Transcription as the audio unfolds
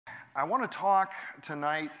I want to talk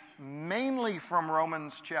tonight mainly from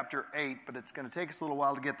Romans chapter 8, but it's going to take us a little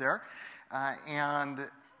while to get there.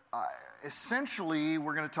 Essentially,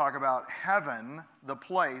 we're going to talk about heaven, the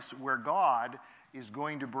place where God is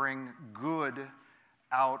going to bring good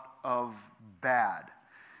out of bad.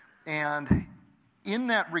 And in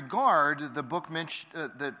that regard, the book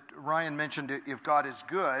that Ryan mentioned, If God is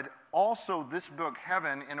Good, also this book,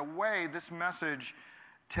 Heaven, in a way, this message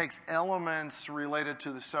takes elements related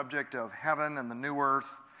to the subject of heaven and the new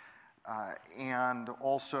earth, and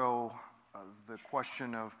also the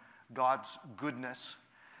question of God's goodness,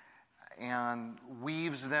 and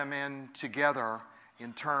weaves them in together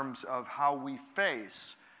in terms of how we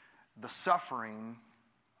face the suffering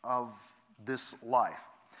of this life.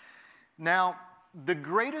 Now, the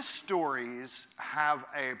greatest stories have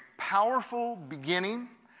a powerful beginning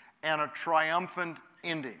and a triumphant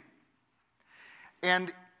ending.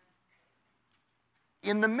 And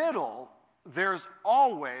in the middle, there's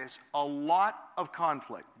always a lot of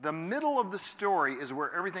conflict. The middle of the story is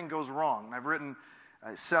where everything goes wrong. I've written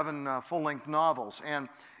 7 full-length novels. And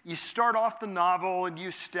you start off the novel and you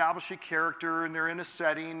establish a character and they're in a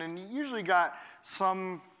setting, and you usually got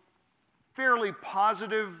some fairly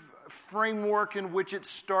positive framework in which it's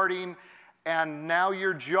starting, and now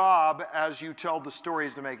your job as you tell the story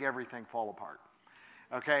is to make everything fall apart.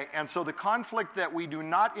 Okay, and so the conflict that we do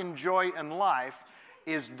not enjoy in life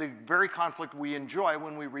is the very conflict we enjoy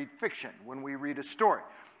when we read fiction, when we read a story.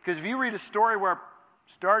 Because if you read a story where it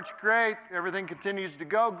starts great, everything continues to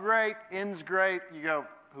go great, ends great, you go,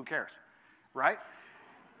 who cares, right?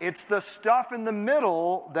 It's the stuff in the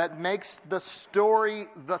middle that makes the story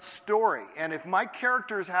the story. And if my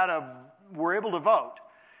characters were able to vote,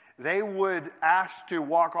 they would ask to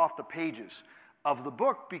walk off the pages of the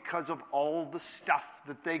book because of all the stuff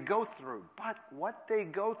that they go through. But what they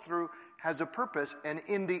go through has a purpose, and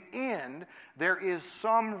in the end, there is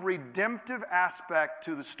some redemptive aspect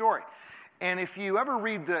to the story. And if you ever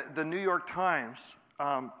read the New York Times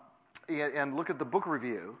and look at the book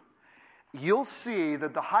review, you'll see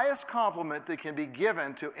that the highest compliment that can be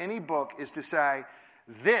given to any book is to say,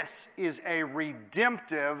 this is a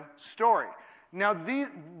redemptive story. Now,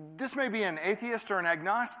 this may be an atheist or an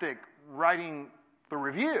agnostic writing the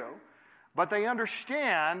review, but they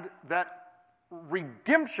understand that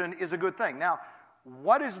redemption is a good thing. Now,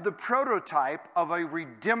 what is the prototype of a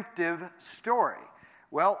redemptive story?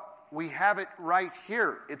 Well, we have it right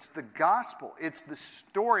here. It's the gospel. It's the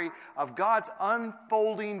story of God's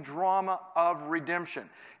unfolding drama of redemption.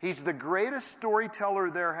 He's the greatest storyteller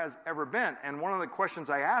there has ever been. And one of the questions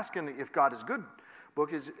I ask in the If God is Good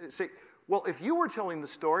book is, say, well, if you were telling the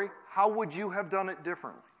story, how would you have done it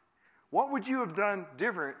differently? What would you have done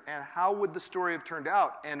different, and how would the story have turned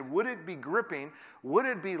out? And would it be gripping? Would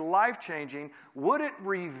it be life-changing? Would it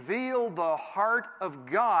reveal the heart of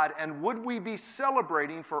God? And would we be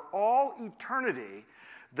celebrating for all eternity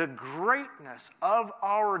the greatness of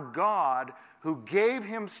our God who gave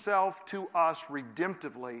himself to us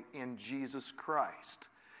redemptively in Jesus Christ?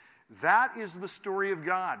 That is the story of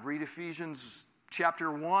God. Read Ephesians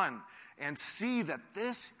chapter 1. And see that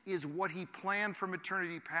this is what he planned from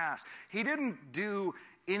eternity past. He didn't do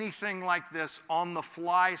anything like this on the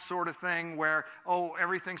fly sort of thing where,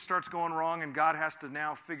 everything starts going wrong and God has to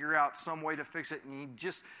now figure out some way to fix it. And he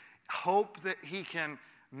just hope that he can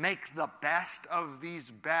make the best of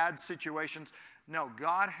these bad situations. No,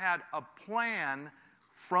 God had a plan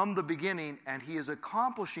from the beginning, and he is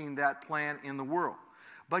accomplishing that plan in the world.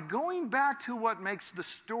 But going back to what makes the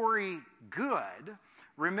story good,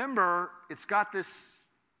 remember, it's got this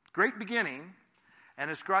great beginning,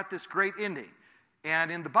 and it's got this great ending.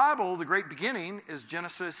 And in the Bible, the great beginning is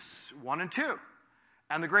Genesis 1 and 2.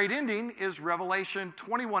 And the great ending is Revelation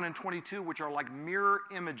 21 and 22, which are like mirror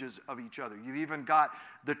images of each other. You've even got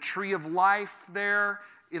the tree of life there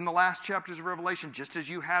in the last chapters of Revelation, just as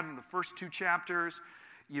you had in the first 2 chapters.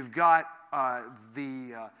 You've got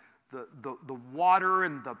the water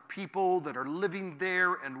and the people that are living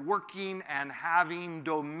there and working and having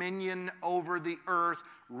dominion over the earth,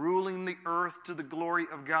 ruling the earth to the glory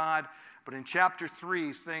of God. But in chapter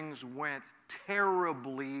 3, things went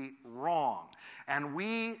terribly wrong. And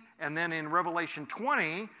then in Revelation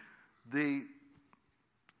 20, the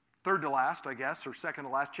third to last, I guess, or second to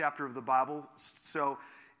last chapter of the Bible. So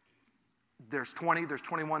there's 20, there's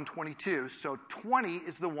 21, 22. So 20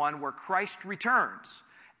 is the one where Christ returns.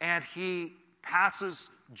 And he passes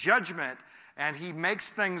judgment, and he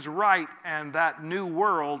makes things right, and that new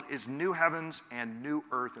world is new heavens and new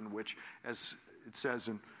earth, in which, as it says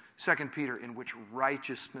in 2 Peter, in which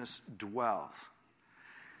righteousness dwells.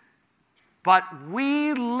 But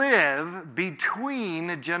we live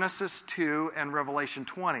between Genesis 2 and Revelation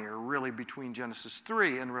 20, or really between Genesis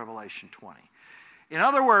 3 and Revelation 20. In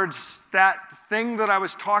other words, that thing that I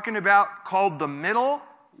was talking about called the middle,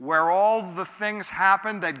 where all the things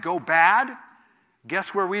happen that go bad,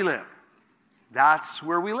 guess where we live? That's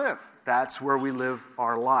where we live. That's where we live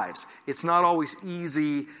our lives. It's not always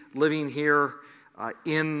easy living here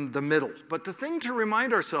in the middle. But the thing to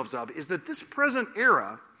remind ourselves of is that this present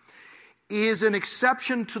era is an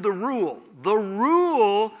exception to the rule. The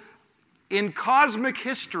rule in cosmic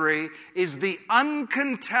history is the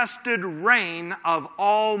uncontested reign of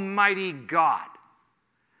Almighty God.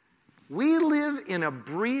 We live in a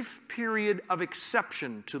brief period of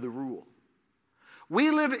exception to the rule. We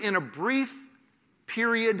live in a brief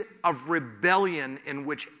period of rebellion in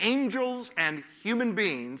which angels and human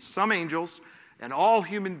beings, some angels and all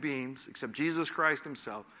human beings, except Jesus Christ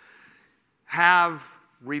himself, have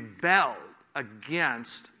rebelled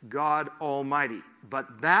against God Almighty.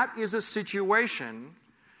 But that is a situation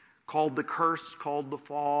called the curse, called the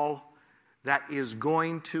fall, that is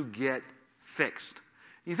going to get fixed.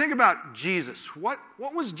 You think about Jesus. What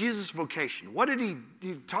was Jesus' vocation? What did he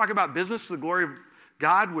talk about? Business to the glory of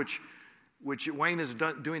God, which Wayne is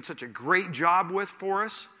doing such a great job with for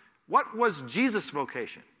us. What was Jesus'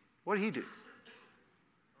 vocation? What did he do?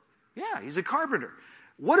 Yeah, he's a carpenter.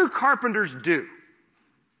 What do carpenters do?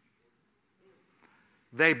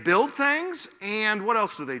 They build things, and what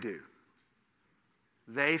else do?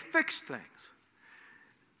 They fix things.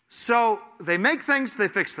 So they make things, they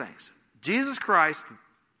fix things. Jesus Christ,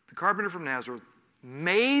 the carpenter from Nazareth,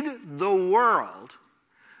 made the world.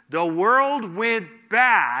 The world went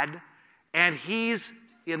bad, and he's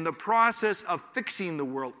in the process of fixing the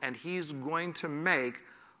world, and he's going to make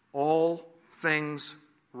all things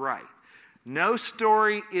right. No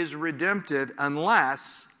story is redemptive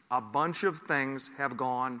unless a bunch of things have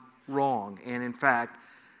gone wrong. And in fact,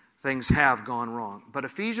 things have gone wrong. But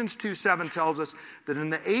Ephesians 2:7 tells us that in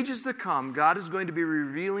the ages to come, God is going to be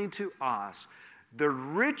revealing to us the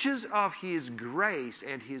riches of his grace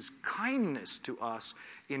and his kindness to us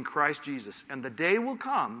in Christ Jesus. And the day will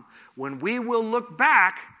come when we will look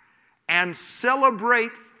back and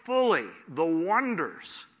celebrate fully the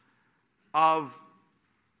wonders of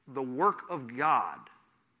the work of God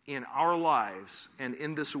in our lives and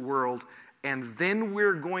in this world. And then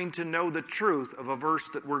we're going to know the truth of a verse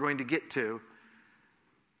that we're going to get to,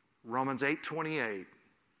 Romans 8:28,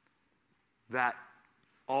 that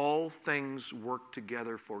all things work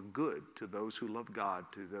together for good to those who love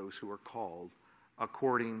God, to those who are called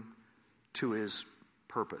according to his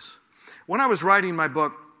purpose. When I was writing my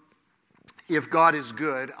book, If God is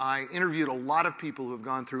Good, I interviewed a lot of people who have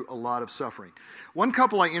gone through a lot of suffering. One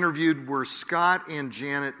couple I interviewed were Scott and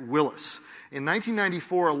Janet Willis. In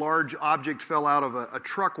 1994, a large object fell out of a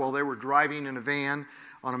truck while they were driving in a van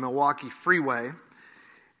on a Milwaukee freeway,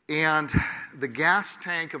 and the gas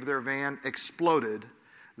tank of their van exploded.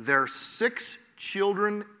 Their 6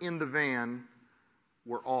 children in the van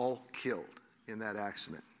were all killed in that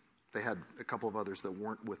accident. They had a couple of others that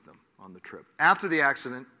weren't with them on the trip. After the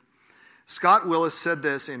accident, Scott Willis said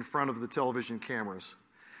this in front of the television cameras.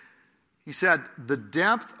 He said, "The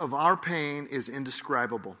depth of our pain is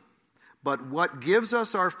indescribable, but what gives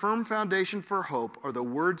us our firm foundation for hope are the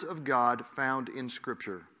words of God found in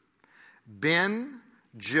Scripture. Ben,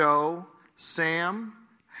 Joe, Sam,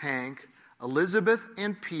 Hank, Elizabeth,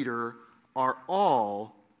 and Peter are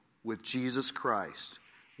all with Jesus Christ.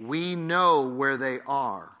 We know where they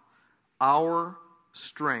are. Our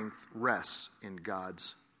strength rests in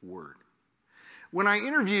God's Word." When I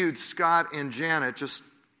interviewed Scott and Janet just,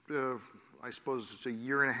 I suppose it's a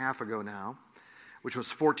year and a half ago now, which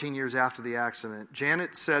was 14 years after the accident,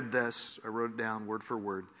 Janet said this, I wrote it down word for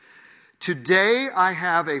word. "Today I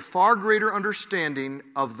have a far greater understanding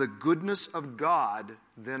of the goodness of God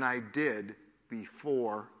than I did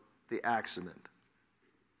before the accident."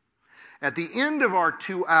 At the end of our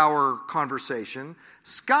 2-hour conversation,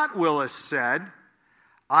 Scott Willis said,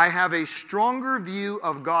 "I have a stronger view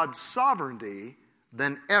of God's sovereignty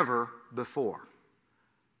than ever before."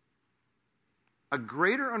 A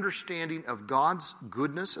greater understanding of God's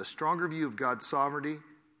goodness, a stronger view of God's sovereignty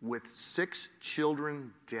with 6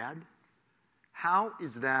 children dead? How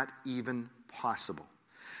is that even possible?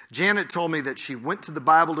 Janet told me that she went to the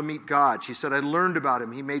Bible to meet God. She said, "I learned about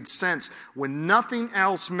him. He made sense when nothing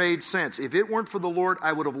else made sense. If it weren't for the Lord,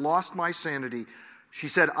 I would have lost my sanity." She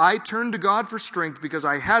said, "I turned to God for strength because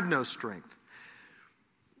I had no strength."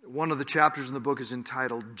 One of the chapters in the book is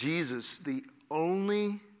entitled, "Jesus, the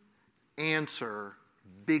Only Answer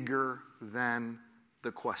Bigger Than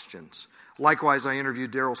the questions. Likewise, I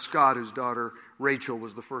interviewed Daryl Scott, whose daughter Rachel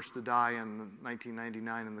was the first to die in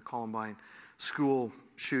 1999 in the Columbine school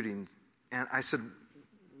shooting. And I said,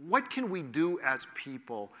 what can we do as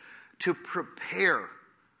people to prepare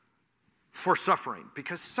for suffering?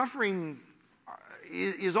 Because suffering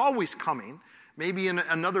is always coming, maybe in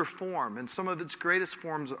another form, and some of its greatest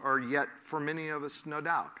forms are yet, for many of us, no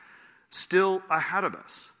doubt, still ahead of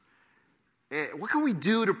us. What can we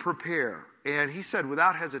do to prepare? And he said,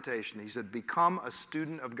 without hesitation, he said, become a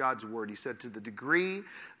student of God's Word. He said, to the degree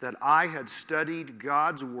that I had studied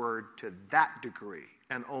God's Word, to that degree,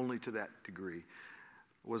 and only to that degree,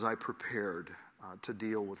 was I prepared to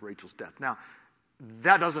deal with Rachel's death. Now,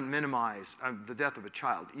 that doesn't minimize the death of a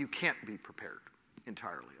child. You can't be prepared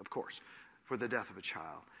entirely, of course, for the death of a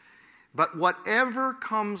child. But whatever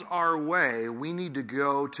comes our way, we need to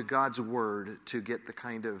go to God's Word to get the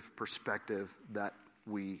kind of perspective that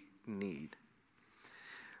we need.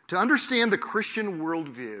 To understand the Christian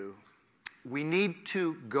worldview, we need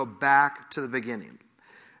to go back to the beginning.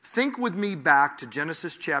 Think with me back to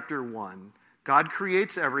Genesis chapter 1. God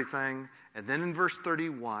creates everything, and then in verse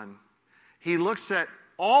 31, he looks at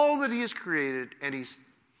all that he has created, and he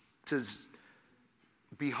says,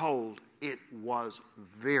 behold, it was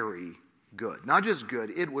very good. Not just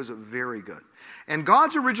good, it was very good. And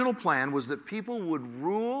God's original plan was that people would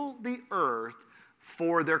rule the earth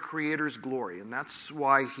for their Creator's glory. And that's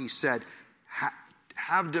why he said,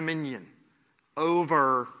 have dominion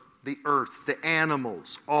over the earth, the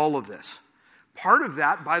animals, all of this. Part of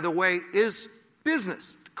that, by the way, is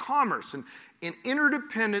business, commerce, and in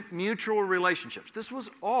interdependent mutual relationships. This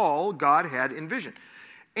was all God had envisioned.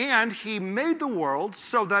 And he made the world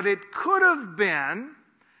so that it could have been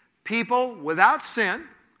people without sin,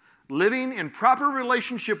 living in proper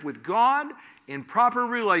relationship with God, in proper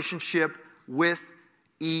relationship with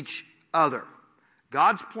each other.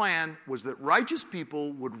 God's plan was that righteous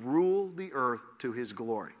people would rule the earth to his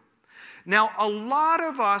glory. Now, a lot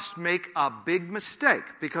of us make a big mistake,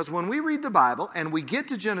 because when we read the Bible and we get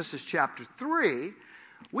to Genesis chapter 3,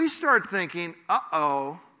 we start thinking,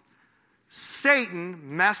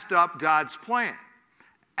 Satan messed up God's plan.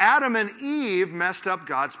 Adam and Eve messed up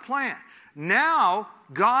God's plan. Now,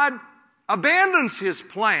 God abandons his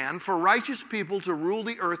plan for righteous people to rule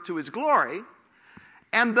the earth to his glory,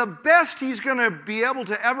 and the best he's going to be able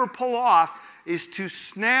to ever pull off is to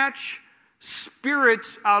snatch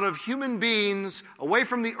spirits out of human beings away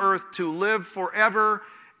from the earth to live forever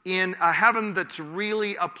in a heaven that's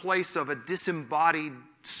really a place of a disembodied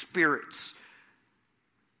spirits,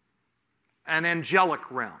 an angelic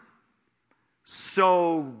realm.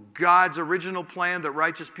 So God's original plan that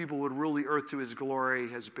righteous people would rule the earth to his glory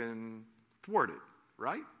has been thwarted,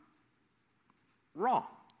 right? Wrong.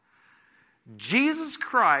 Jesus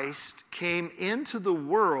Christ came into the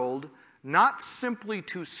world not simply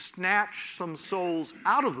to snatch some souls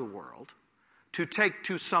out of the world, to take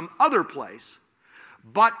to some other place,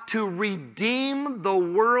 but to redeem the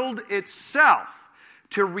world itself,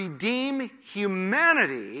 to redeem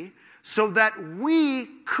humanity so that we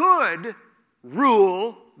could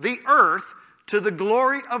rule the earth to the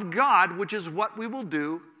glory of God, which is what we will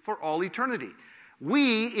do for all eternity.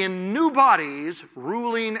 We, in new bodies,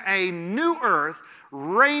 ruling a new earth,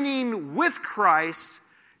 reigning with Christ.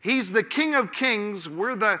 He's the King of Kings.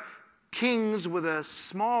 We're the kings with a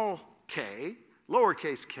small k,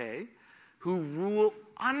 lowercase k, who rule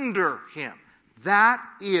under him. That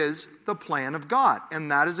is the plan of God,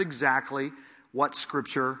 and that is exactly what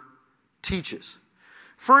Scripture teaches.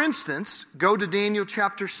 For instance, go to Daniel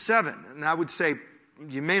chapter 7, and I would say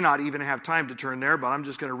you may not even have time to turn there, but I'm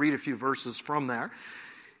just going to read a few verses from there.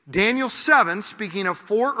 Daniel 7, speaking of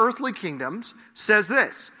 4 earthly kingdoms, says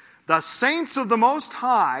this: the saints of the Most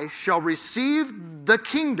High shall receive the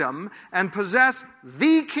kingdom and possess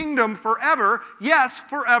the kingdom forever, yes,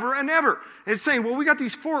 forever and ever. And it's saying, well, we got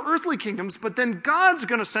these 4 earthly kingdoms, but then God's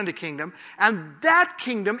going to send a kingdom, and that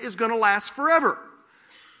kingdom is going to last forever.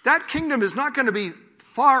 That kingdom is not going to be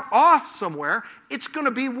far off somewhere. It's going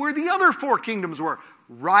to be where the other 4 kingdoms were,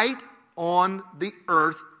 right on the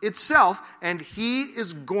earth itself. And he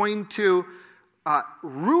is going to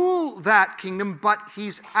rule that kingdom, but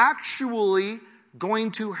he's actually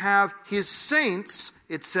going to have his saints,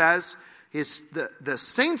 it says, the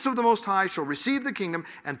saints of the Most High shall receive the kingdom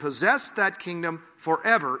and possess that kingdom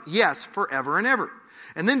forever, yes, forever and ever.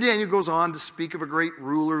 And then Daniel goes on to speak of a great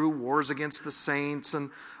ruler who wars against the saints and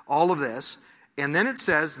all of this. And then it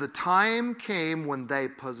says, the time came when they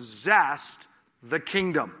possessed the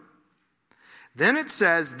kingdom. Then it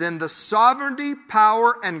says, then the sovereignty,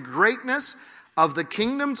 power, and greatness of the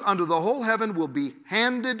kingdoms under the whole heaven will be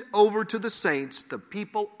handed over to the saints, the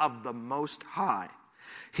people of the Most High.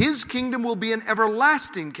 His kingdom will be an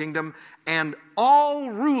everlasting kingdom, and all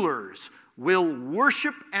rulers will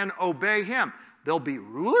worship and obey him. There'll be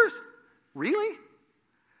rulers? Really?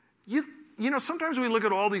 You know, sometimes we look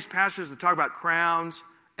at all these passages that talk about crowns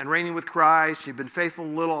and reigning with Christ. You've been faithful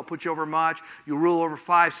in little, I'll put you over much. You'll rule over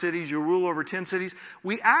 5 cities. You'll rule over 10 cities.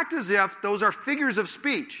 We act as if those are figures of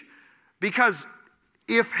speech. Because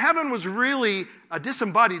if heaven was really a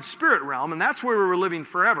disembodied spirit realm, and that's where we were living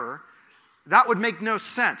forever, that would make no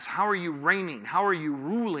sense. How are you reigning? How are you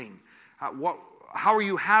ruling? How are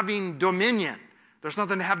you having dominion? There's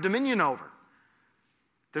nothing to have dominion over.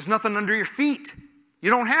 There's nothing under your feet.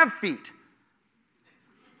 You don't have feet.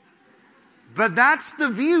 But that's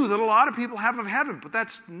the view that a lot of people have of heaven. But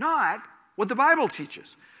that's not what the Bible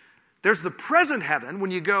teaches. There's the present heaven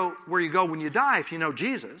where you go when you die if you know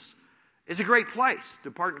Jesus. It's a great place.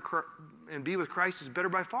 Depart and be with Christ is better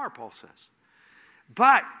by far, Paul says.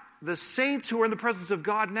 But the saints who are in the presence of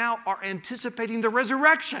God now are anticipating the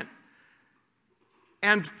resurrection.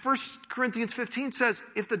 And 1 Corinthians 15 says,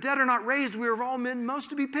 if the dead are not raised, we are of all men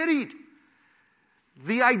most to be pitied.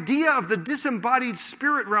 The idea of the disembodied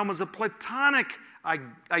spirit realm is a Platonic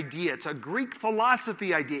idea. It's a Greek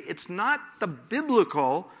philosophy idea. It's not the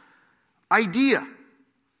biblical idea.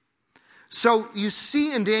 So you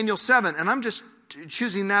see in Daniel 7, and I'm just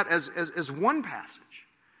choosing that as one passage.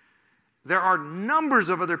 There are numbers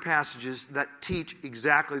of other passages that teach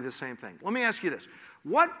exactly the same thing. Let me ask you this.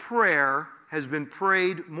 What prayer has been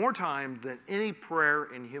prayed more times than any prayer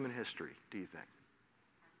in human history, do you think?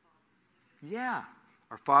 Yeah.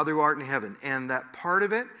 Our Father who art in heaven. And that part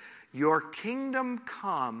of it, your kingdom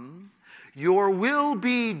come, your will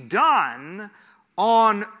be done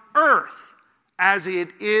on earth as it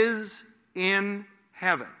is in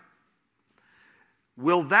heaven.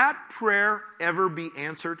 Will that prayer ever be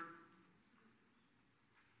answered?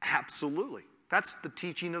 Absolutely. That's the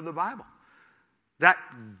teaching of the Bible. That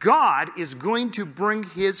God is going to bring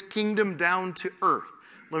his kingdom down to earth.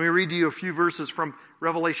 Let me read to you a few verses from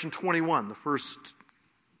Revelation 21, the first,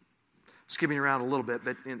 skipping around a little bit,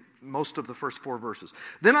 but in most of the first 4 verses.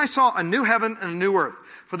 Then I saw a new heaven and a new earth.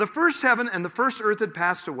 For the first heaven and the first earth had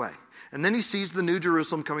passed away. And then he sees the new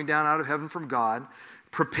Jerusalem coming down out of heaven from God,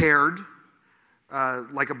 prepared,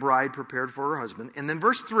 like a bride prepared for her husband. And then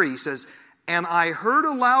verse 3 says, and I heard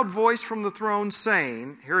a loud voice from the throne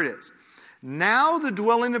saying, here it is, now the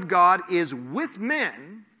dwelling of God is with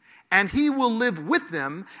men, and he will live with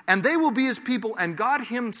them, and they will be his people, and God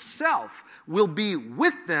himself will be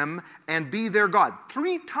with them and be their God.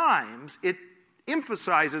 3 times it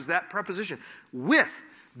emphasizes that preposition. With.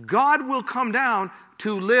 God will come down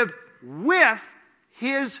to live with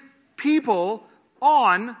his people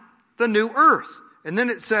on the new earth. And then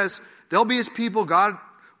it says, they'll be his people, God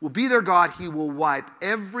will be their God. He will wipe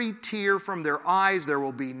every tear from their eyes. There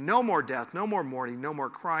will be no more death, no more mourning, no more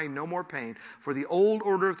crying, no more pain. For the old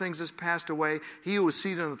order of things has passed away. He who was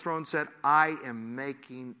seated on the throne said, I am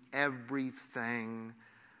making everything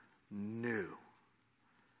new.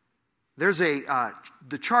 There's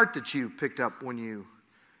the chart that you picked up when you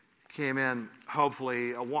came in,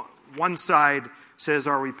 hopefully. One side says,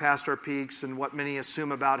 are we past our peaks, and what many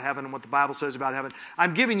assume about heaven and what the Bible says about heaven.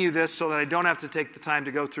 I'm giving you this so that I don't have to take the time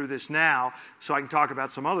to go through this now, so I can talk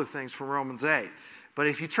about some other things from Romans 8. But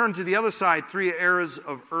if you turn to the other side, 3 eras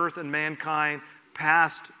of earth and mankind,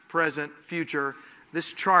 past, present, future,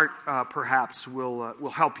 this chart perhaps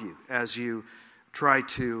will help you as you try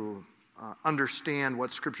to understand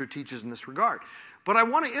what Scripture teaches in this regard. But I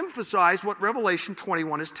want to emphasize what Revelation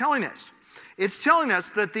 21 is telling us. It's telling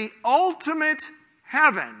us that the ultimate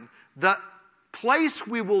heaven, the place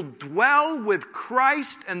we will dwell with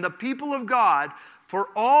Christ and the people of God for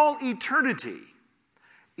all eternity,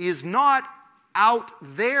 is not out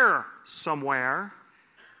there somewhere.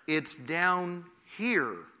 It's down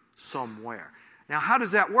here somewhere. Now, how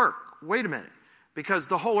does that work? Wait a minute. Because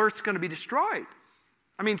the whole earth's going to be destroyed.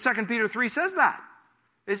 I mean, 2 Peter 3 says that.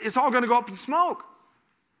 It's all going to go up in smoke.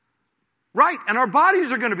 Right, and our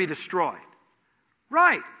bodies are going to be destroyed.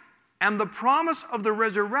 Right, and the promise of the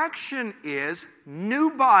resurrection is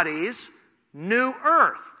new bodies, new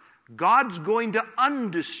earth. God's going to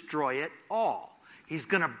undestroy it all. He's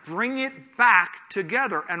going to bring it back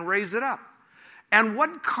together and raise it up. And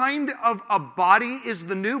what kind of a body is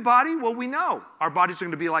the new body? Well, we know. Our bodies are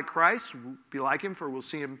going to be like Christ, we'll be like him, for we'll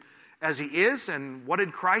see him as he is. And what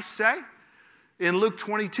did Christ say? In Luke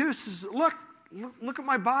 22, he says, look at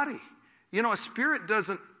my body. You know,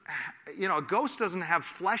 a ghost doesn't have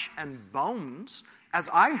flesh and bones as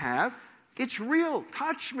I have. It's real.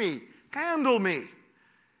 Touch me. handle me.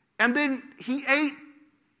 And then he ate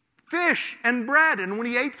fish and bread. And when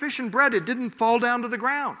he ate fish and bread, it didn't fall down to the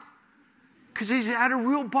ground because he had a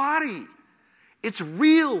real body. It's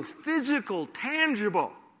real, physical,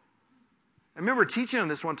 tangible. I remember teaching on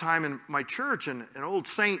this one time in my church, and an old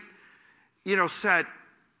saint, said,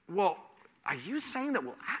 well, are you saying that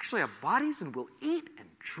we'll actually have bodies and we'll eat and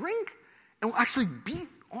drink and we'll actually be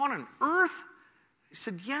on an earth? He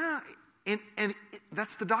said, yeah, and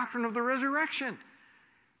that's the doctrine of the resurrection.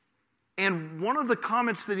 And one of the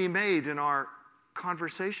comments that he made in our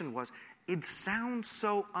conversation was, it sounds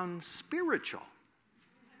so unspiritual.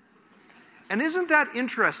 And isn't that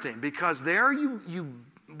interesting? Because there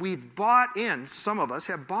we've bought in, some of us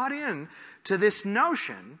have bought in to this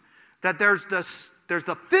notion that there's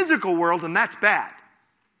the physical world and that's bad.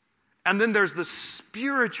 And then there's the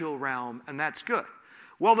spiritual realm and that's good.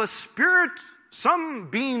 Well, some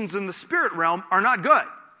beings in the spirit realm are not good.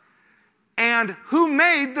 And who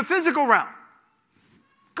made the physical realm?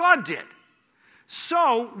 God did.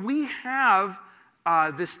 So we have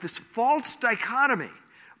this false dichotomy.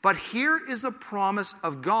 But here is a promise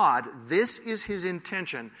of God. This is his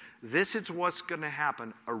intention. This is what's going to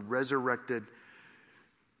happen, a resurrected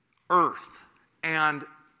earth. And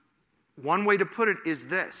one way to put it is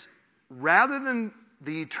this. Rather than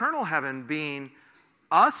the eternal heaven being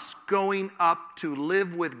us going up to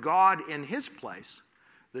live with God in his place,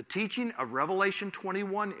 the teaching of Revelation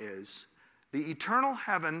 21 is the eternal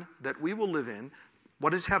heaven that we will live in.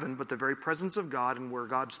 What is heaven but the very presence of God and where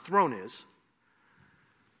God's throne is?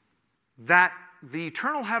 That the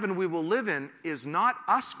eternal heaven we will live in is not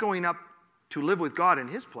us going up to live with God in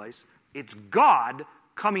his place. It's God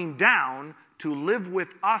coming down to live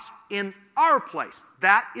with us in our place.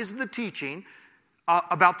 That is the teaching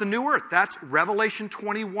about the new earth. That's Revelation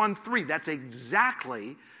 21:3. That's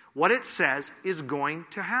exactly what it says is going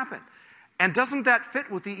to happen. And doesn't that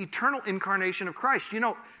fit with the eternal incarnation of Christ?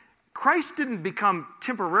 Christ didn't become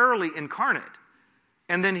temporarily incarnate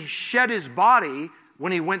and then he shed his body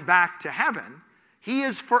when he went back to heaven. He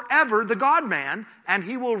is forever the God-man, and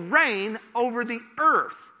he will reign over the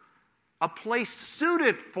earth, a place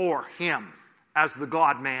suited for him as the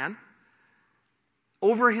God-man,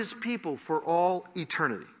 over his people for all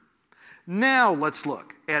eternity. Now let's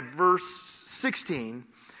look at verse 16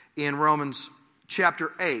 in Romans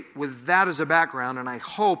chapter 8, with that as a background, and I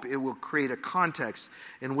hope it will create a context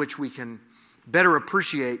in which we can better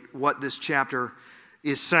appreciate what this chapter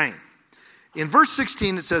is saying. In verse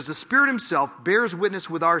 16, it says, the Spirit himself bears witness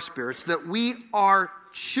with our spirits that we are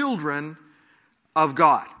children of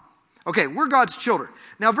God. Okay, we're God's children.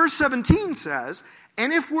 Now, verse 17 says,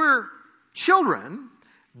 and if we're children,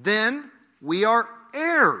 then we are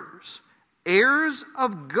heirs, heirs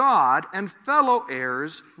of God and fellow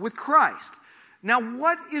heirs with Christ. Now,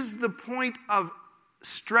 what is the point of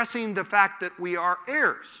stressing the fact that we are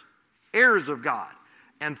heirs, heirs of God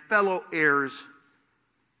and fellow heirs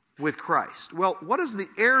with Christ? Well, what does the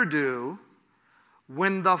heir do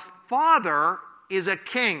when the father is a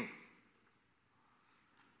king?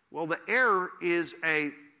 Well, the heir is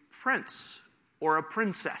a prince or a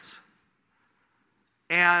princess.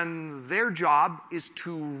 And their job is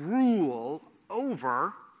to rule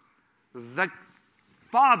over the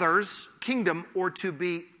father's kingdom, or to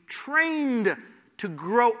be trained to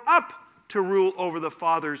grow up to rule over the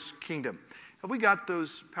father's kingdom. Have we got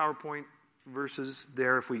those PowerPoint verses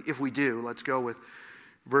there? If we do, let's go with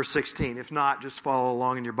verse 16. If not, just follow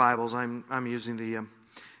along in your Bibles. I'm using the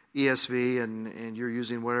ESV and you're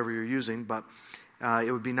using whatever you're using, but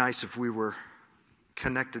it would be nice if we were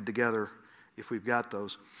connected together if we've got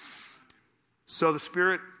those. So the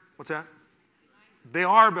Spirit, what's that? They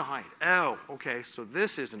are behind. Oh, okay, so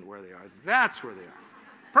this isn't where they are. That's where they are.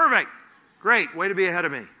 Perfect. Great. Way to be ahead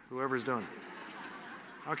of me, whoever's doing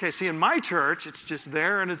it. Okay, see, in my church, it's just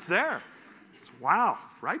there and it's there. Wow,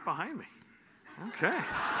 right behind me. Okay.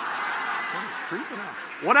 Creeping up.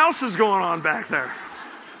 What else is going on back there?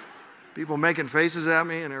 People making faces at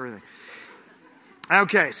me and everything.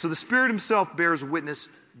 Okay, so the Spirit himself bears witness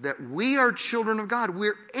that we are children of God.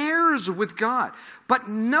 We're heirs with God. But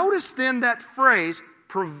notice then that phrase,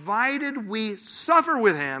 provided we suffer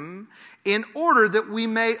with him, in order that we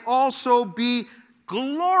may also be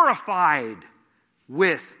glorified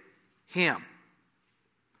with him.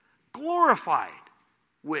 Glorified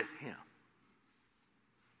with him.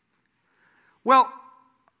 Well,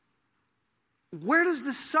 where does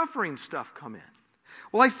this suffering stuff come in?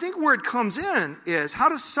 Well, I think where it comes in is, how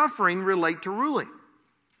does suffering relate to ruling?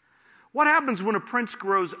 What happens when a prince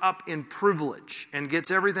grows up in privilege and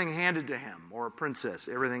gets everything handed to him, or a princess,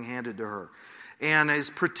 everything handed to her? and is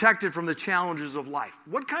protected from the challenges of life.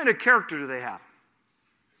 What kind of character do they have?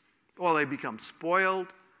 Well, they become spoiled,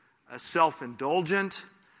 self-indulgent,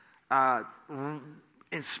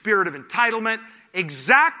 in spirit of entitlement,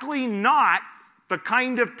 exactly not the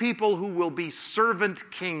kind of people who will be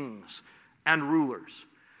servant kings and rulers.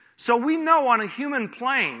 So we know on a human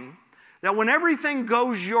plane that when everything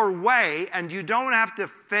goes your way and you don't have to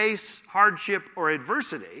face hardship or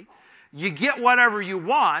adversity, you get whatever you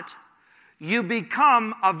want, you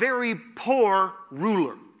become a very poor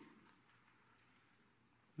ruler.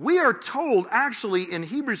 We are told actually in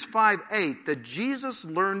Hebrews 5:8 that Jesus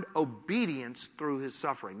learned obedience through his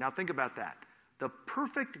suffering. Now think about that. The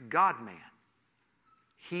perfect God-man,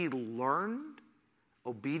 he learned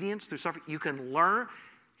obedience through suffering. You can learn.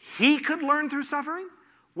 He could learn through suffering?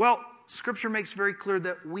 Well, Scripture makes very clear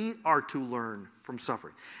that we are to learn from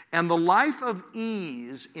suffering. And the life of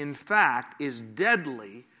ease, in fact, is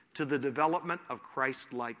deadly to the development of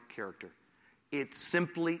Christ-like character. It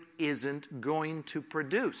simply isn't going to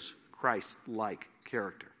produce Christ-like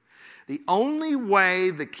character. The only way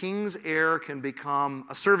the king's heir can become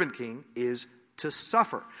a servant king is to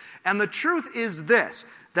suffer. And the truth is this,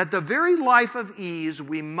 that the very life of ease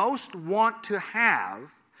we most want to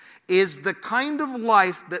have is the kind of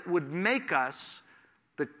life that would make us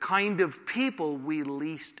the kind of people we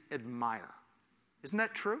least admire. Isn't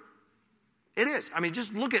that true? It is. I mean,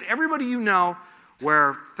 just look at everybody you know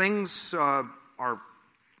where things are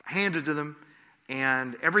handed to them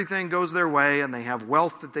and everything goes their way and they have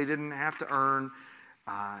wealth that they didn't have to earn.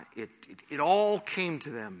 It all came to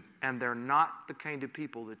them, and they're not the kind of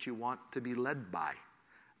people that you want to be led by.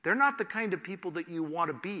 They're not the kind of people that you want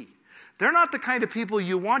to be. They're not the kind of people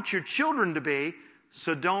you want your children to be,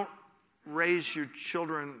 so don't raise your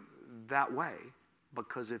children that way,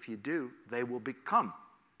 because if you do, they will become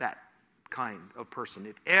that kind of person.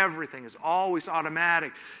 If everything is always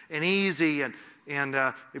automatic and easy, and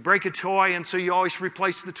they break a toy, and so you always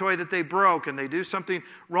replace the toy that they broke, and they do something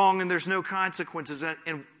wrong, and there's no consequences,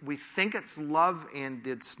 and we think it's love, and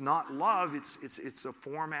it's not love. It's a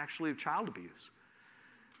form actually of child abuse.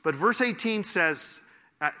 But verse 18 says,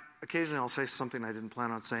 occasionally I'll say something I didn't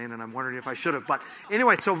plan on saying, and I'm wondering if I should have. But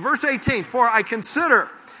anyway, so verse 18, for I consider,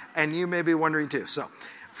 and you may be wondering too,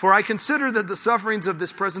 for I consider that the sufferings of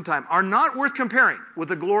this present time are not worth comparing with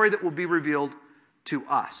the glory that will be revealed to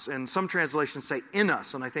us. And some translations say in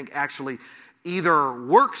us, and I think actually either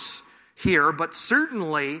works here, but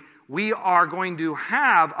certainly we are going to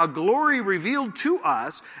have a glory revealed to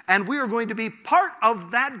us, and we are going to be part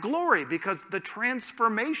of that glory because the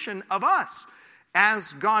transformation of us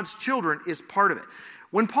as God's children is part of it.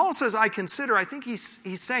 When Paul says, I consider, I think he's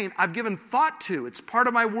saying, I've given thought to, it's part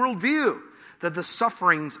of my worldview, that the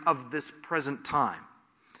sufferings of this present time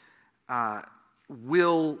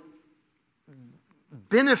will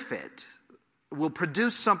benefit, will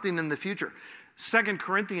produce something in the future. 2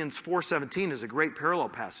 Corinthians 4:17 is a great parallel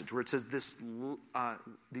passage where it says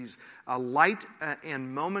these light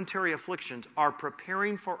and momentary afflictions are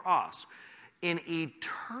preparing for us an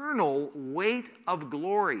eternal weight of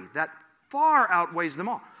glory that far outweighs them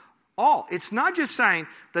all. It's not just saying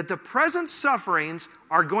that the present sufferings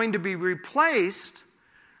are going to be replaced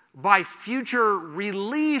by future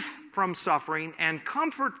relief from suffering and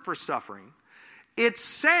comfort for suffering. It's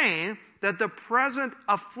saying that the present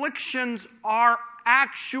afflictions are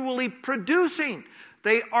actually producing.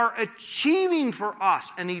 They are achieving for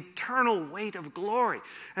us an eternal weight of glory.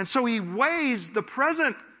 And so he weighs the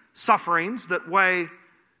present sufferings that weigh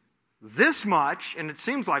this much, and it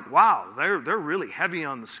seems like, wow, they're really heavy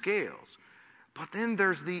on the scales. But then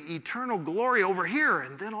there's the eternal glory over here,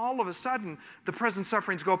 and then all of a sudden, the present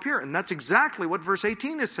sufferings go up here. And that's exactly what verse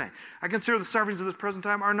 18 is saying. I consider the sufferings of this present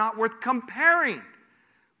time are not worth comparing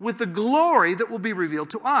with the glory that will be revealed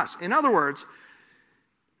to us. In other words,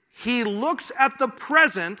 he looks at the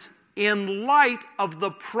present in light of the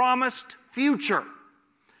promised future.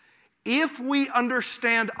 If we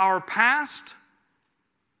understand our past,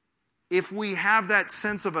 if we have that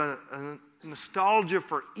sense of a nostalgia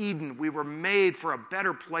for Eden, we were made for a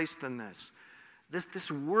better place than this.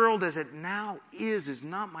 This world as it now is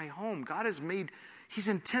not my home. God He's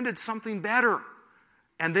intended something better.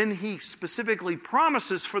 And then he specifically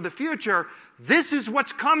promises for the future, this is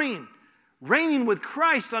what's coming. Reigning with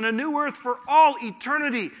Christ on a new earth for all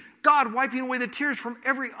eternity. God wiping away the tears from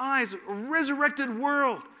every eye. A resurrected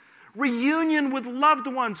world. Reunion with loved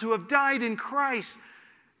ones who have died in Christ.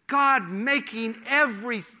 God making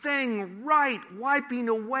everything right. Wiping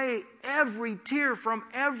away every tear from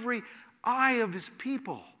every eye of his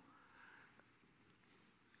people.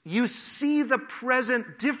 You see the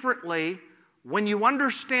present differently when you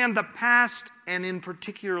understand the past and in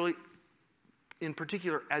particular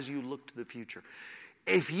as you look to the future.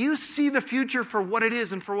 If you see the future for what it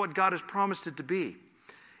is and for what God has promised it to be,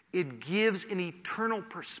 it gives an eternal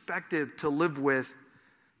perspective to live with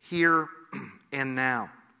here and now.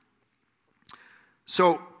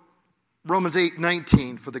 So, Romans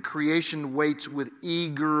 8:19, for the creation waits with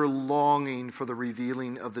eager longing for the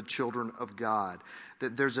revealing of the children of God.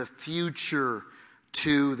 That there's a future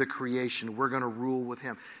to the creation. We're going to rule with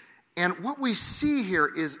him. And what we see here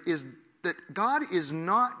is that God is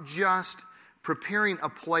not just preparing a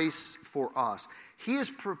place for us. He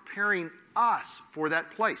is preparing us for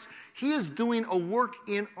that place. He is doing a work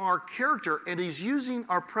in our character, and he's using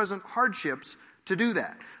our present hardships to do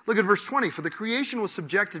that. Look at verse 20. For the creation was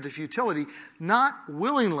subjected to futility, not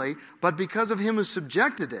willingly, but because of him who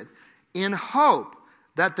subjected it, in hope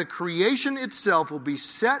that the creation itself will be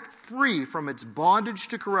set free from its bondage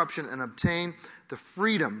to corruption and obtain the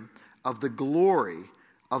freedom of the glory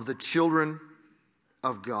of the children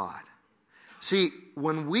of God. See,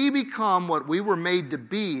 when we become what we were made to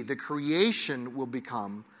be, the creation will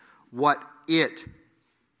become what it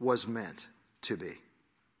was meant to be.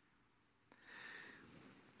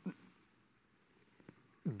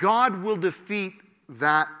 God will defeat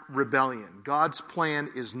that rebellion. God's plan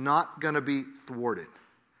is not going to be thwarted.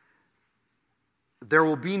 There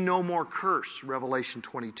will be no more curse, Revelation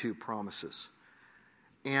 22 promises.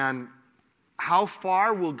 And how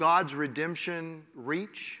far will God's redemption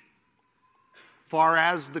reach? Far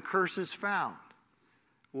as the curse is found.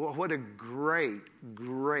 Well, what a great,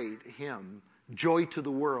 great hymn Joy to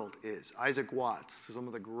the World is. Isaac Watts, some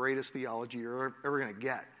of the greatest theology you're ever going to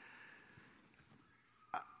get.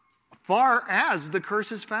 Far as the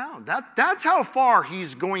curse is found. That's how far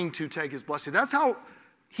he's going to take his blessing. That's how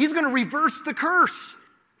he's going to reverse the curse.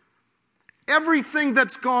 Everything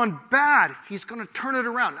that's gone bad, he's going to turn it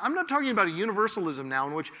around. I'm not talking about a universalism now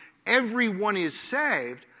in which everyone is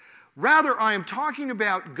saved. Rather, I am talking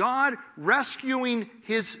about God rescuing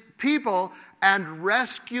his people and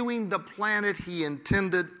rescuing the planet he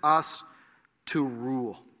intended us to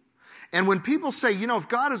rule. And when people say, if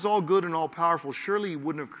God is all good and all powerful, surely he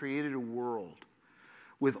wouldn't have created a world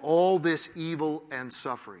with all this evil and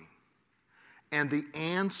suffering. And the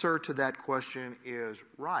answer to that question is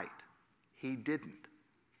right. He didn't.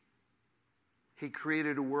 He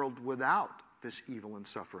created a world without this evil and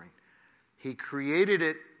suffering. He created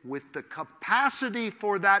it with the capacity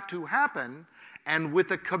for that to happen and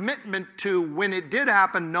with a commitment to, when it did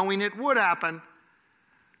happen, knowing it would happen,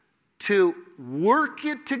 to work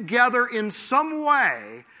it together in some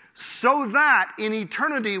way so that in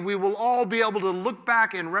eternity we will all be able to look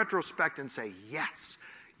back in retrospect and say, yes,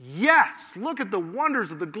 yes, look at the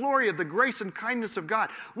wonders of the glory of the grace and kindness of God.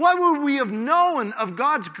 What would we have known of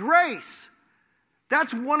God's grace?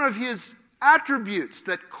 That's one of his attributes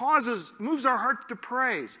that moves our heart to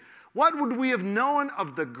praise. What would we have known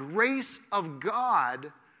of the grace of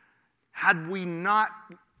God had we not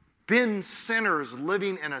been sinners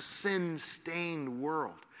living in a sin-stained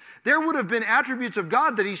world? There would have been attributes of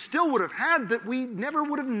God that he still would have had that we never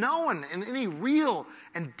would have known in any real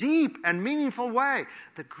and deep and meaningful way.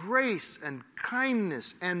 The grace and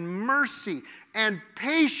kindness and mercy and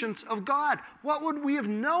patience of God. What would we have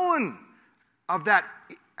known of that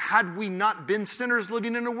had we not been sinners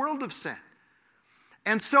living in a world of sin?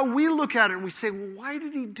 And so we look at it and we say, well, why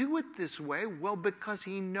did he do it this way? Well, because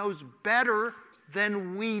he knows better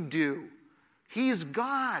than we do. He's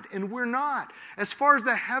God and we're not. As far as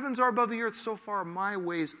the heavens are above the earth, so far my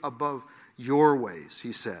ways above your ways,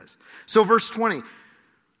 he says. So verse 20.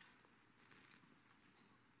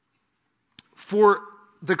 For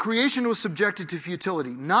the creation was subjected to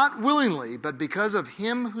futility, not willingly, but because of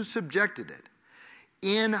him who subjected it,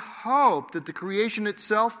 in hope that the creation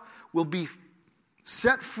itself will be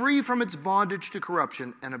set free from its bondage to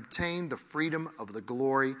corruption and obtain the freedom of the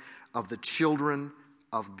glory of the children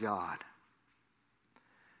of God.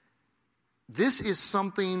 This is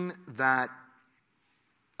something that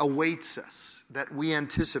awaits us, that we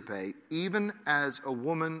anticipate, even as a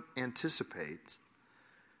woman anticipates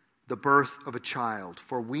the birth of a child.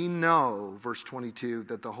 For we know, verse 22,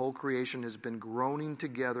 that the whole creation has been groaning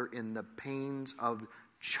together in the pains of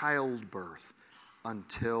childbirth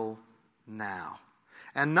until now.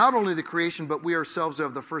 And not only the creation, but we ourselves who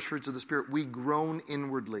have the first fruits of the Spirit, we groan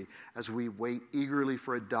inwardly as we wait eagerly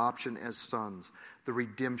for adoption as sons, the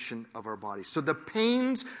redemption of our bodies. So the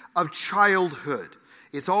pains of childhood.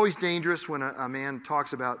 It's always dangerous when a man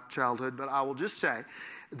talks about childhood, but I will just say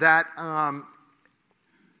that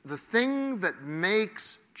the thing that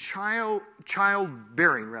makes childbearing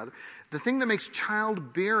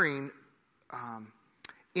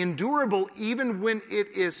endurable even when it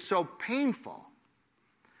is so painful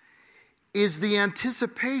is the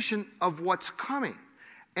anticipation of what's coming.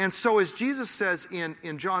 And so as Jesus says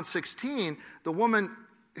in John 16, the woman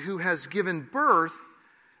who has given birth,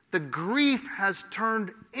 the grief has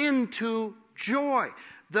turned into joy.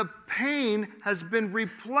 The pain has been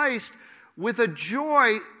replaced with a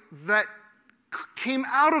joy that came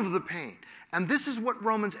out of the pain. And this is what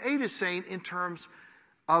Romans 8 is saying in terms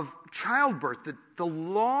of childbirth, that the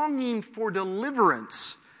longing for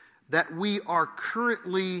deliverance that we are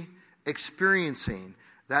currently experiencing,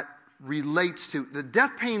 that relates to, the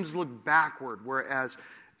death pains look backward, whereas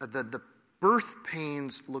the birth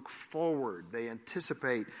pains look forward. They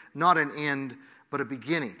anticipate not an end, but a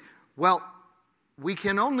beginning. Well, we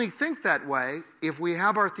can only think that way if we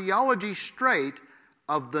have our theology straight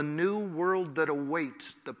of the new world that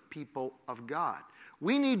awaits the people of God.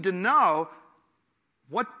 We need to know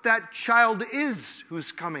what that child is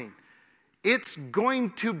who's coming. It's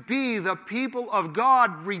going to be the people of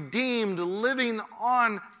God, redeemed, living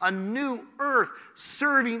on a new earth,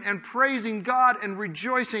 serving and praising God and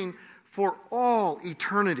rejoicing for all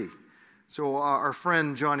eternity. So our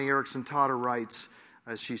friend Johnny Erickson Tata writes,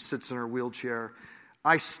 as she sits in her wheelchair,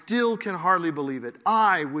 I still can hardly believe it.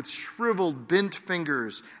 I, with shriveled, bent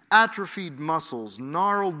fingers, atrophied muscles,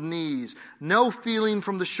 gnarled knees, no feeling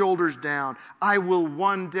from the shoulders down, I will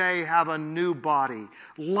one day have a new body,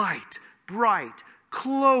 light, bright,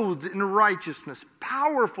 clothed in righteousness,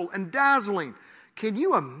 powerful and dazzling. Can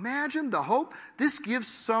you imagine the hope? This gives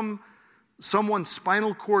someone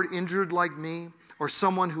spinal cord injured like me, or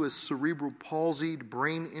someone who is cerebral palsied,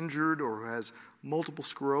 brain injured, or who has multiple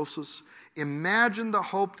sclerosis. Imagine the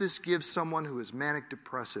hope this gives someone who is manic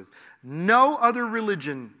depressive. No other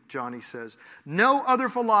religion, Johnny says, no other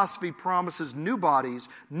philosophy promises new bodies,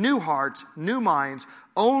 new hearts, new minds.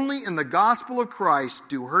 Only in the gospel of Christ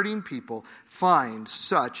do hurting people find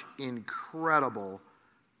such incredible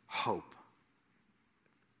hope.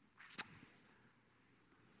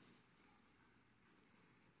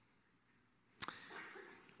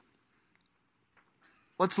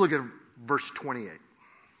 Let's look at verse 28.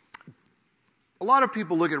 A lot of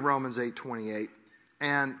people look at Romans 8:28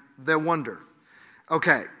 and they wonder,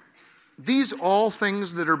 okay, these all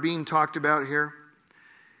things that are being talked about here,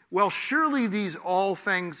 well, surely these all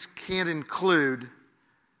things can't include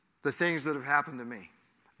the things that have happened to me.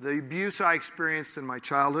 The abuse I experienced in my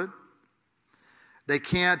childhood. They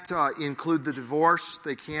can't include the divorce.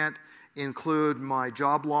 They can't include my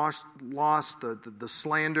job loss, the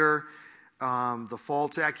slander, the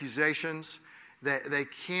false accusations. They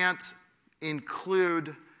can't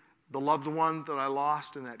include the loved one that I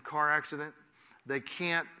lost in that car accident. They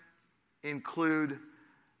can't include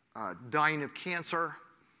dying of cancer.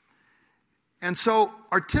 And so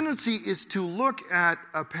our tendency is to look at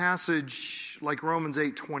a passage like Romans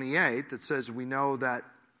 8:28 that says we know that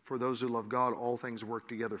for those who love God, all things work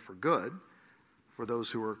together for good, for those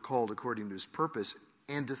who are called according to his purpose,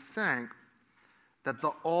 and to think that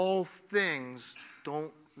the all things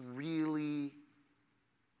don't really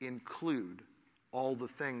include all the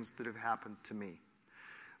things that have happened to me.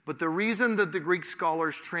 But the reason that the Greek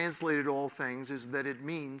scholars translated all things is that it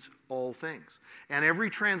means all things. And every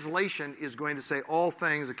translation is going to say all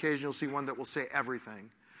things. Occasionally you'll see one that will say everything.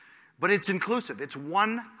 But it's inclusive. It's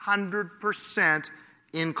 100%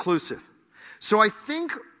 inclusive. So I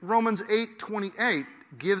think Romans 8:28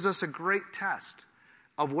 gives us a great test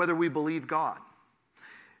of whether we believe God.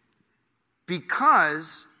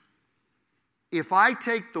 Because if I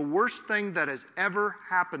take the worst thing that has ever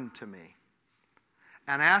happened to me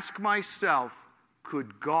and ask myself,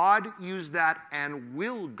 could God use that and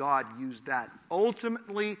will God use that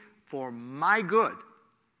ultimately for my good?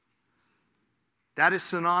 That is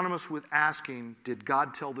synonymous with asking, did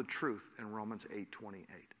God tell the truth in Romans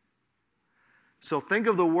 8:28? So think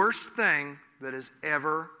of the worst thing that has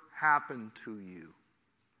ever happened to you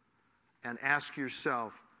and ask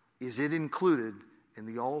yourself, is it included in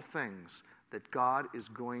the all things that God is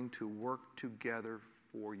going to work together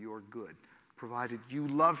for your good? Provided you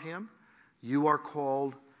love him, you are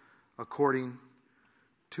called according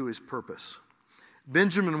to his purpose.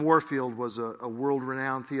 Benjamin Warfield was a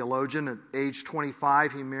world-renowned theologian. At age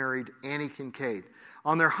 25, he married Annie Kincaid.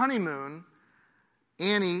 On their honeymoon,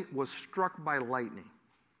 Annie was struck by lightning.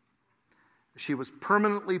 She was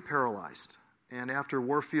permanently paralyzed. And after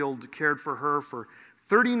Warfield cared for her for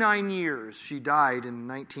 39 years, she died in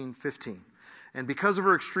 1915. And because of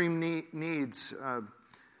her extreme needs,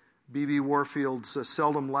 B.B. Warfield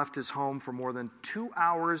seldom left his home for more than 2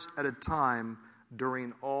 hours at a time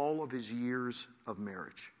during all of his years of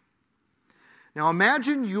marriage. Now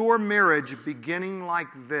imagine your marriage beginning like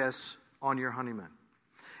this on your honeymoon.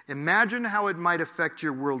 Imagine how it might affect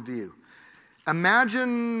your worldview.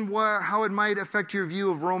 Imagine how it might affect your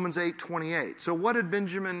view of Romans 8:28. So what did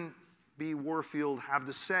Benjamin B. Warfield have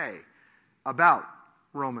to say about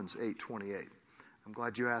Romans 8:28? I'm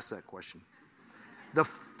glad you asked that question. The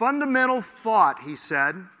fundamental thought, he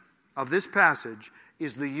said, of this passage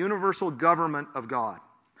is the universal government of God.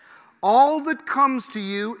 All that comes to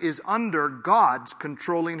you is under God's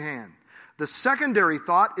controlling hand. The secondary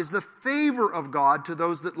thought is the favor of God to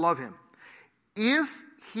those that love him. If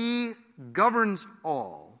he governs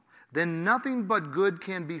all, then nothing but good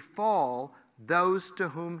can befall those to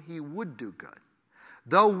whom he would do good.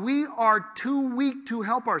 Though we are too weak to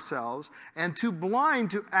help ourselves and too blind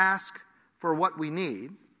to ask for what we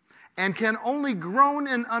need, and can only groan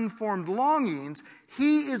in unformed longings,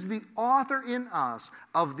 he is the author in us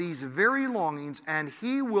of these very longings, and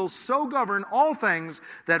he will so govern all things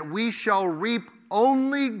that we shall reap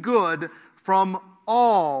only good from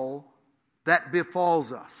all that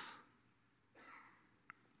befalls us.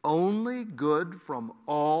 Only good from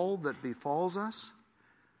all that befalls us?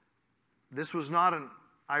 This was not an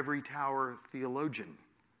ivory tower theologian.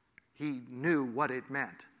 He knew what it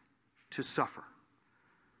meant to suffer.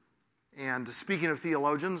 And speaking of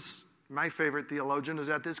theologians, my favorite theologian is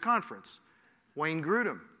at this conference, Wayne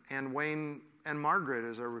Grudem. And Wayne and Margaret,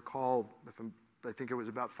 as I recall, I think it was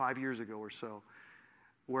about 5 years ago or so,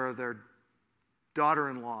 where their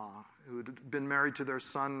daughter-in-law, who had been married to their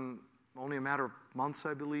son only a matter of months,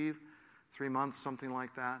 I believe, 3 months, something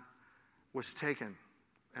like that, was taken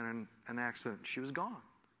in an accident. She was gone.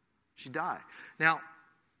 She died. Now,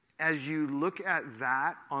 as you look at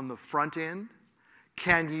that on the front end,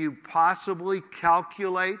 can you possibly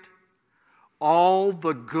calculate all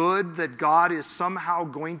the good that God is somehow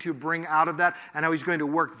going to bring out of that, and how he's going to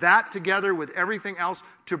work that together with everything else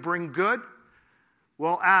to bring good?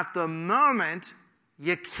 Well, at the moment,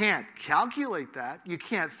 you can't calculate that. You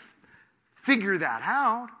can't figure that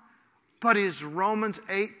out. But is Romans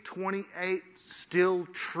 8:28 still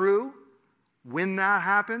true when that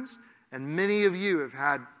happens? And many of you have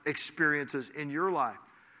had experiences in your life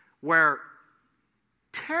where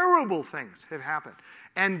terrible things have happened.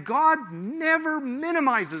 And God never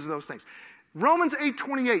minimizes those things. Romans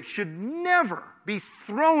 8:28 should never be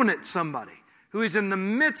thrown at somebody who is in the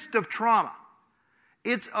midst of trauma.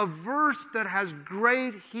 It's a verse that has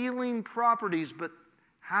great healing properties, but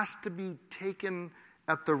has to be taken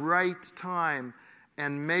at the right time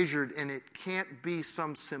and measured, and it can't be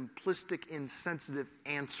some simplistic, insensitive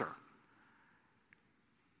answer.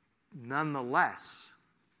 Nonetheless,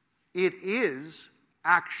 it is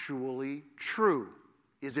actually true,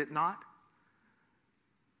 is it not?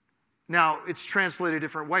 Now, it's translated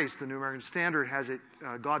different ways. The New American Standard has it,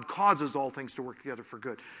 God causes all things to work together for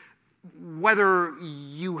good. Whether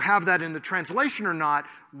you have that in the translation or not,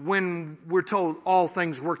 when we're told all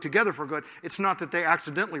things work together for good, it's not that they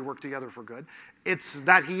accidentally work together for good. It's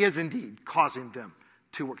that he is indeed causing them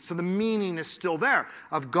to work. So the meaning is still there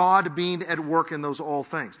of God being at work in those all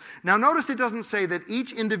things. Now notice it doesn't say that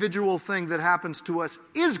each individual thing that happens to us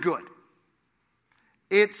is good.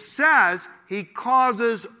 It says he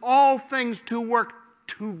causes all things to work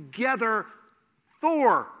together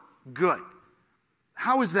for good.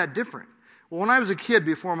 How is that different? Well, when I was a kid,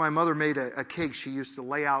 before my mother made a cake, she used to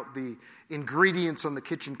lay out the ingredients on the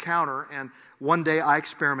kitchen counter, and one day I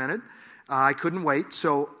experimented. I couldn't wait,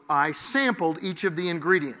 so I sampled each of the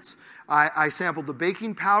ingredients. I sampled the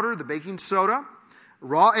baking powder, the baking soda,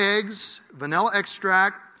 raw eggs, vanilla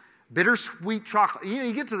extract, bittersweet chocolate. You know,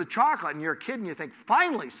 you get to the chocolate and you're a kid and you think,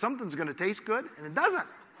 finally, something's going to taste good, and it doesn't.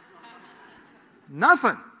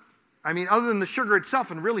 Nothing. I mean, other than the sugar itself,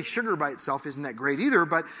 and really sugar by itself isn't that great either.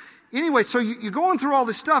 But anyway, so you're going through all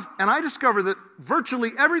this stuff, and I discovered that virtually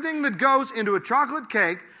everything that goes into a chocolate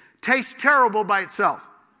cake tastes terrible by itself.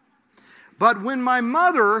 But when my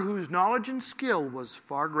mother, whose knowledge and skill was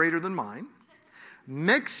far greater than mine,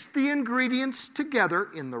 mixed the ingredients together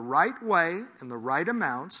in the right way, in the right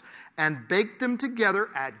amounts, and baked them together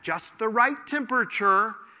at just the right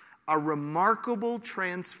temperature, a remarkable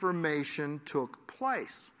transformation took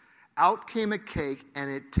place. Out came a cake, and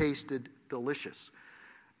it tasted delicious.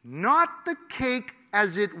 Not the cake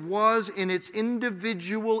as it was in its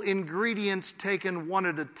individual ingredients taken one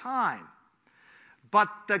at a time, but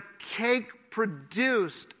the cake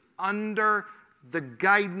produced under the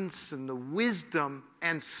guidance and the wisdom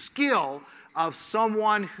and skill of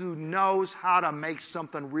someone who knows how to make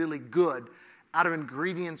something really good out of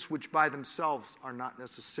ingredients which by themselves are not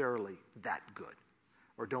necessarily that good,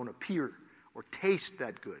 or don't appear or taste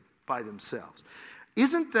that good by themselves.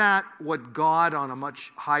 Isn't that what God on a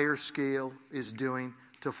much higher scale is doing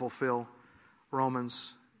to fulfill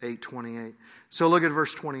Romans 8:28? So look at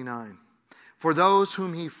verse 29. For those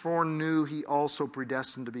whom he foreknew, he also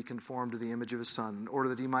predestined to be conformed to the image of his Son, in order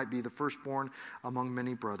that he might be the firstborn among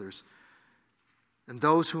many brothers. And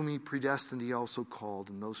those whom he predestined, he also called.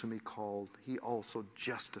 And those whom he called, he also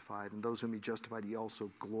justified. And those whom he justified, he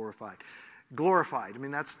also glorified. Glorified, I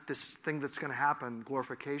mean, that's this thing that's going to happen,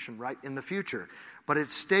 glorification, right, in the future. But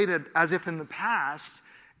it's stated as if in the past,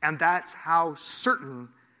 and that's how certain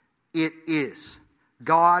it is.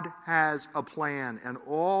 God has a plan, and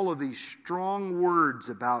all of these strong words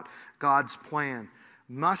about God's plan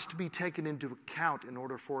must be taken into account in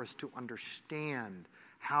order for us to understand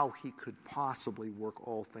how he could possibly work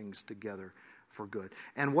all things together for good.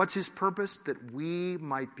 And what's his purpose? That we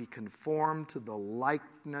might be conformed to the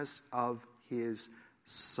likeness of his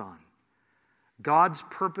Son. God's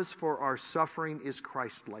purpose for our suffering is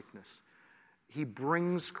Christ-likeness. He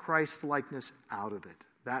brings Christ-likeness out of it.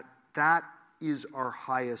 That is our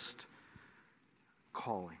highest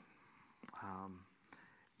calling.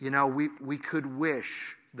 We could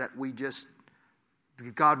wish that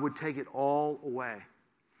God would take it all away.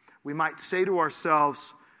 We might say to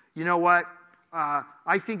ourselves, you know what?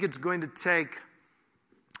 I think it's going to take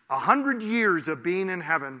 100 years of being in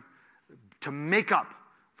heaven to make up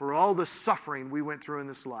for all the suffering we went through in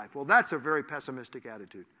this life. Well, that's a very pessimistic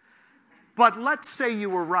attitude. But let's say you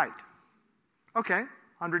were right. Okay,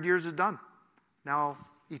 100 years is done. Now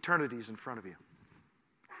eternity is in front of you.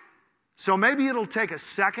 So maybe it'll take a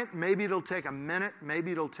second, maybe it'll take a minute,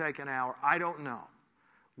 maybe it'll take an hour. I don't know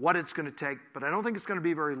what it's going to take, but I don't think it's going to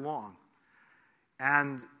be very long.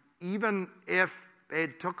 And even if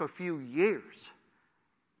it took a few years,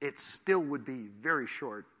 it still would be very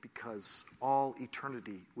short because all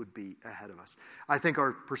eternity would be ahead of us. I think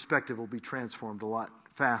our perspective will be transformed a lot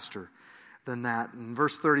faster than that. In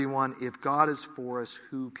verse 31, if God is for us,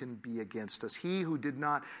 who can be against us? He who did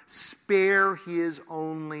not spare his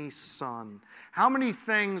only Son. How many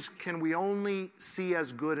things can we only see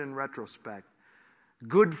as good in retrospect?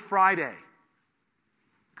 Good Friday.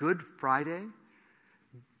 Good Friday?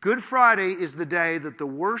 Good Friday is the day that the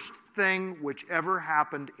worst thing which ever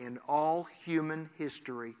happened in all human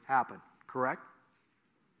history happened, correct?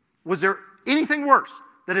 Was there anything worse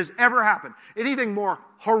that has ever happened? Anything more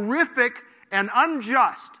horrific and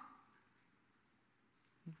unjust?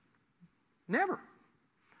 Never.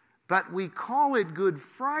 But we call it Good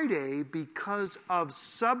Friday because of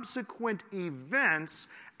subsequent events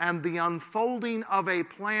and the unfolding of a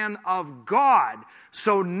plan of God.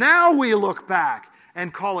 So now we look back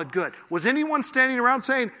and call it good. Was anyone standing around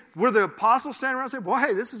saying, were the apostles standing around saying, boy,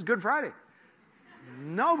 hey, this is Good Friday?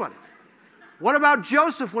 Nobody. What about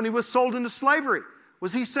Joseph when he was sold into slavery?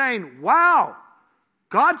 Was he saying, wow,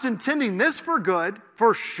 God's intending this for good?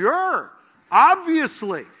 For sure.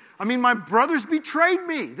 Obviously. I mean, my brothers betrayed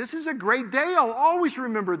me. This is a great day. I'll always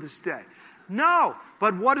remember this day. No.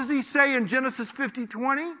 But what does he say in Genesis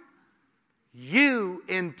 50:20? You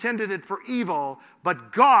intended it for evil,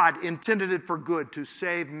 but God intended it for good, to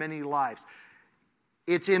save many lives.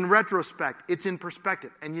 It's in retrospect. It's in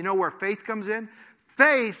perspective. And you know where faith comes in?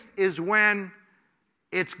 Faith is when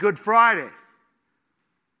it's Good Friday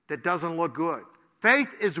that doesn't look good.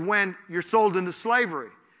 Faith is when you're sold into slavery.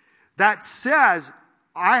 That says,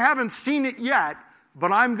 I haven't seen it yet,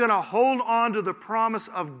 but I'm going to hold on to the promise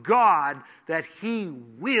of God that he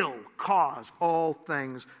will cause all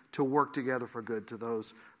things to work together for good to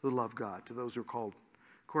those who love God, to those who are called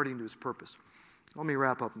according to his purpose. Let me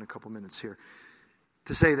wrap up in a couple minutes here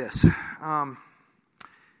to say this.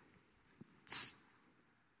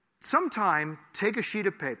 Sometime take a sheet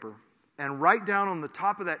of paper and write down on the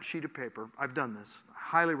top of that sheet of paper, I've done this,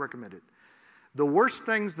 I highly recommend it, the worst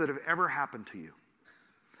things that have ever happened to you.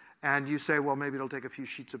 And you say, well, maybe it'll take a few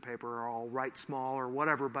sheets of paper, or I'll write small, or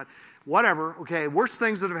whatever. But whatever, okay, worst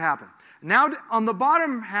things that have happened. Now, on the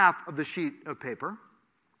bottom half of the sheet of paper,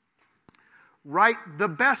 write the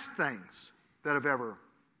best things that have ever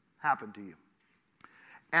happened to you.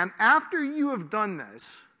 And after you have done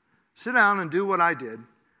this, sit down and do what I did,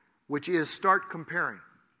 which is start comparing.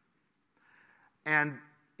 And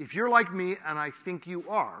if you're like me, and I think you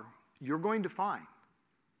are, you're going to find,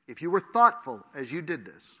 if you were thoughtful as you did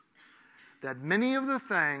this, that many of the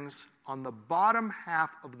things on the bottom half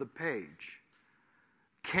of the page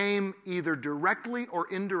came either directly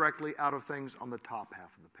or indirectly out of things on the top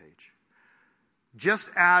half of the page. Just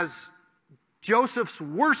as Joseph's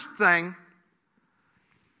worst thing,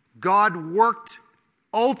 God worked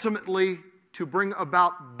ultimately to bring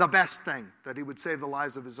about the best thing, that he would save the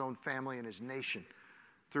lives of his own family and his nation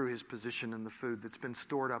through his position in the food that's been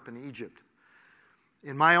stored up in Egypt.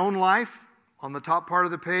 In my own life, on the top part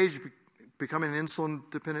of the page, becoming an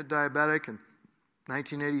insulin-dependent diabetic in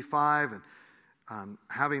 1985 and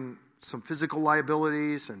having some physical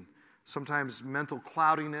liabilities and sometimes mental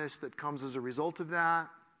cloudiness that comes as a result of that.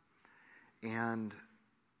 And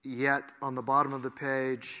yet, on the bottom of the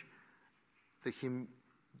page,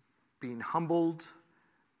 being humbled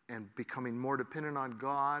and becoming more dependent on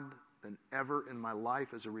God than ever in my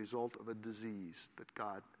life as a result of a disease that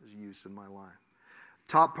God has used in my life.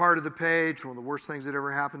 Top part of the page, one of the worst things that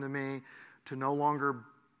ever happened to me, to no longer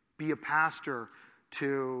be a pastor,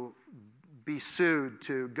 to be sued,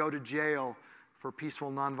 to go to jail for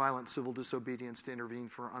peaceful, nonviolent civil disobedience to intervene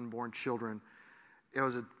for unborn children. It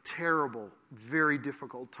was a terrible, very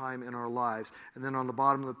difficult time in our lives. And then on the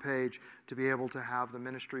bottom of the page, to be able to have the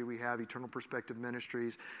ministry we have, Eternal Perspective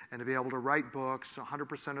Ministries, and to be able to write books,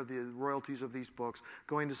 100% of the royalties of these books,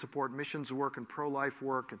 going to support missions work and pro-life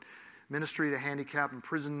work and ministry to handicap and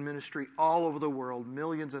prison ministry all over the world,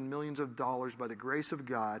 millions and millions of dollars by the grace of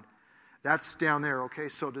God. That's down there, okay?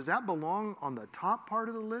 So does that belong on the top part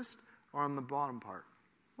of the list or on the bottom part?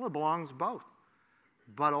 Well, it belongs both.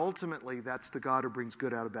 But ultimately, that's the God who brings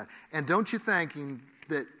good out of bad. And don't you think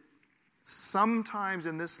that sometimes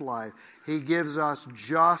in this life, he gives us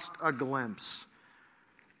just a glimpse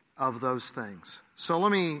of those things. So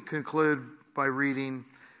let me conclude by reading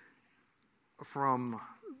from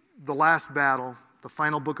The Last Battle, the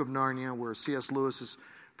final book of Narnia, where C.S. Lewis is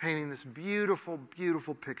painting this beautiful,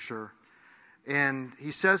 beautiful picture. And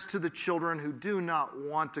he says to the children who do not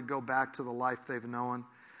want to go back to the life they've known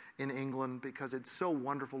in England, because it's so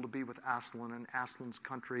wonderful to be with Aslan and Aslan's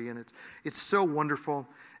country, and it's so wonderful.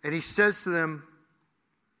 And he says to them,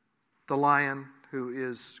 the lion who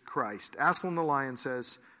is Christ, Aslan the lion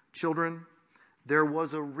says, "Children, there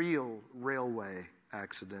was a real railway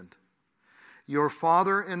accident. Your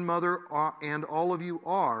father and mother and all of you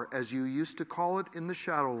are, as you used to call it in the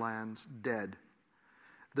Shadowlands, dead.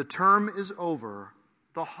 The term is over.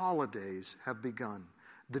 The holidays have begun.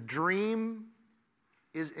 The dream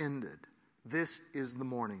is ended. This is the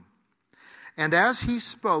morning." And as he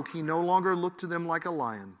spoke, he no longer looked to them like a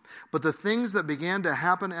lion. But the things that began to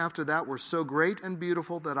happen after that were so great and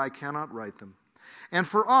beautiful that I cannot write them. And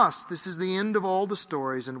for us, this is the end of all the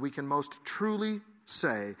stories, and we can most truly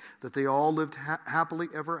say that they all lived happily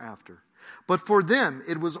ever after. But for them,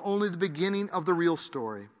 it was only the beginning of the real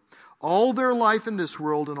story. All their life in this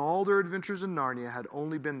world and all their adventures in Narnia had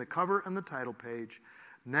only been the cover and the title page.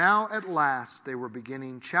 Now, at last, they were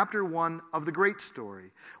beginning chapter 1 of the great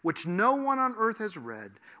story, which no one on earth has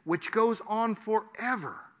read, which goes on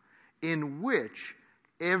forever, in which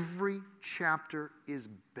every chapter is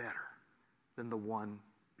better than the one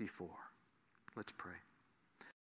before. Let's pray.